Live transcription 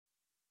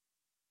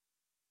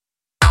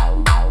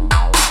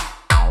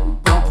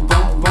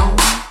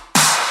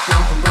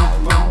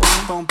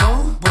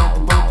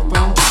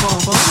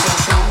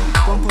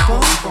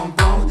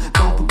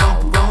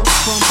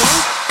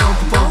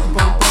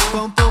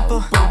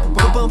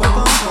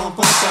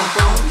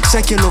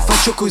Sai che lo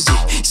faccio così,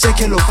 sai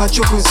che lo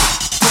faccio così,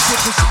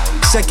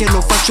 sai che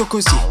lo faccio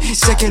così,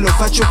 sai che lo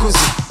faccio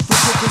così,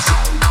 proprio così.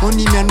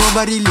 Ogni mia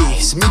nuova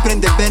release mi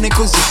prende bene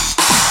così,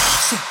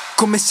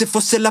 come se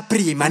fosse la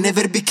prima,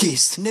 never be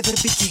kissed, never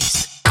be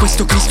kissed.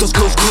 Questo Cristo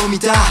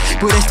sgomita,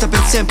 poi resta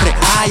per sempre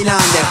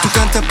Highlander. Tu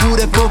canta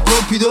pure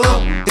pompido,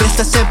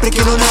 resta sempre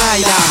che non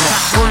hai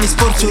lamer. Ogni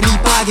sforzo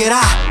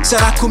ripagherà,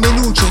 sarà come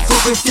luce,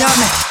 fuoco e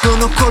fiamme.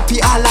 Non ho colpi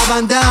alla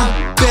Van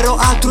Damme, però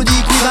altro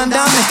di cui Van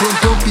Damme.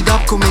 Pump it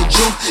up come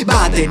Joe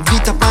Biden,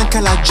 vita punk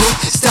alla Joe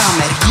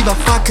Stammer. Give a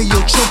fuck,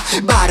 io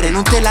c'ho barre,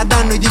 non te la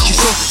danno e dici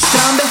so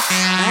strambe.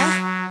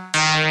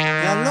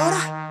 E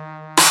allora?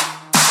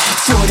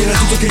 Fuori era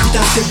tutto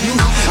creditante blu,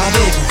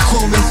 avevo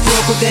come il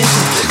fuoco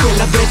dentro,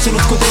 quella brezza non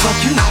scoteva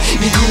più,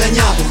 mi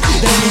dilaniavo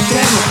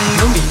dall'interno.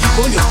 Non mi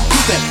voglio più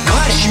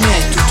fermare, ci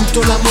metto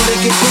tutto l'amore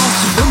che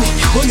posso. Non mi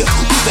voglio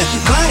più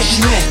fermare,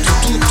 ci metto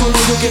tutto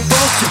l'odio che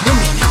posso. Non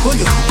mi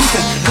voglio più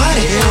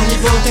fermare, e ogni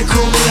volta è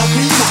come la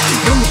prima.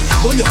 Non mi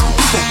voglio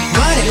più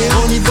fermare, e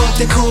ogni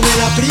volta è come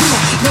la prima.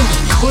 Non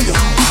mi voglio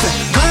più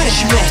fermare,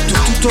 ci metto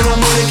tutto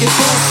l'amore che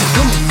posso.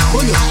 Non mi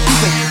voglio più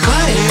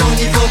fermare, e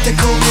ogni volta è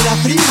come la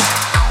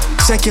prima.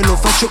 Sai che lo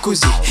faccio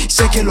così,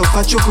 sai che lo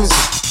faccio così,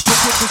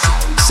 proprio così.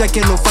 Sai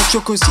che lo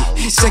faccio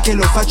così, sai che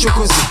lo faccio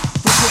così,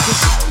 proprio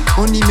così.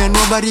 Ogni mia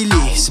nuova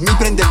release mi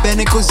prende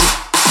bene così,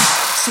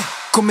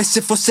 come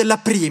se fosse la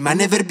prima,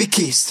 never be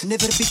kissed,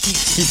 never be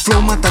kissed. Il flow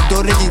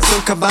matador di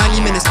Sol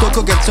Cavani, me ne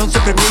stocco garzon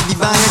sopra i miei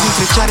divani. Ad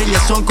intrecciare gli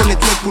asson con le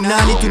tue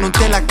punali, tu non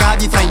te la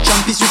cavi fra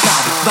inciampi sui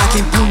cavi. Va che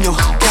impugno,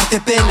 carta e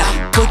penna,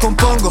 poi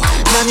compongo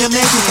la mia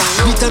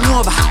metrica. Vita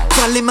nuova,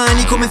 fa le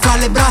mani come fa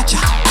le braccia,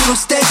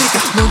 un'ostetrica.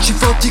 Non ci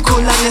fotti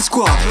con la mia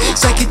scuola,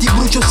 sai che ti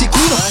brucio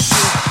sicuro.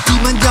 Ti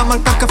mandiamo al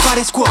parco a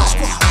fare scuola,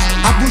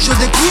 a bucio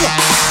del culo.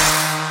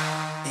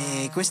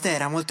 E questa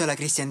era molto la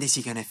Christian De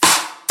Sigan.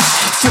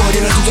 Fuori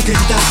era tutto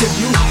creditante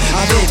blu,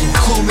 avevo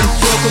come il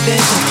fuoco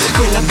dentro,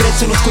 quella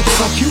brezza non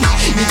scoteva più,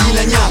 mi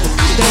dilaniavo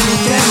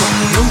dall'interno.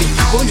 Non mi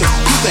voglio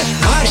più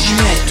fermare, ci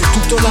metto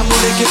tutto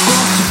l'amore che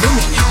posso. Non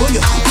mi voglio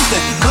più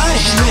fermare,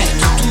 ci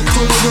metto tutto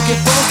l'odio che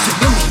posso.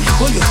 Non mi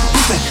voglio più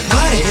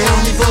fermare, e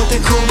ogni volta è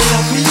come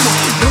la prima.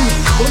 Non mi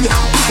voglio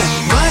più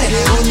fermare,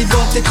 e ogni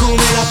volta è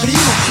come la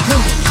prima.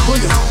 Non mi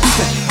voglio più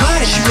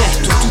fermare, ci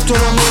metto tutto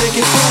l'amore che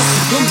posso.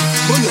 Non mi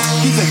voglio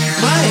più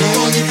fermare, e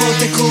ogni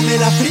volta è come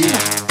la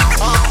prima.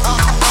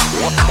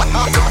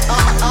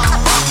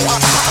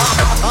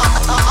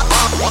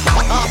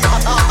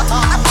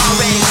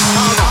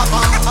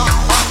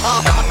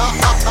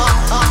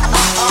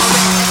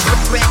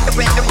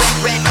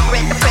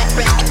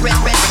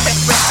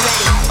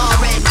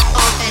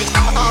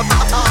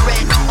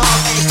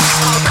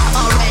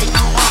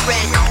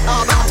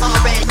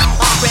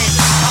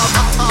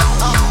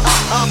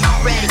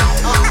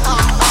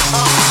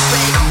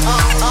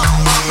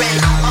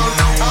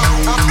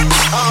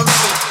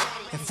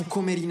 E fu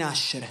come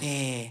rinascere.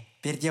 E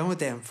perdiamo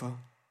tempo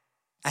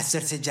a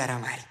sorseggiare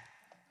amari.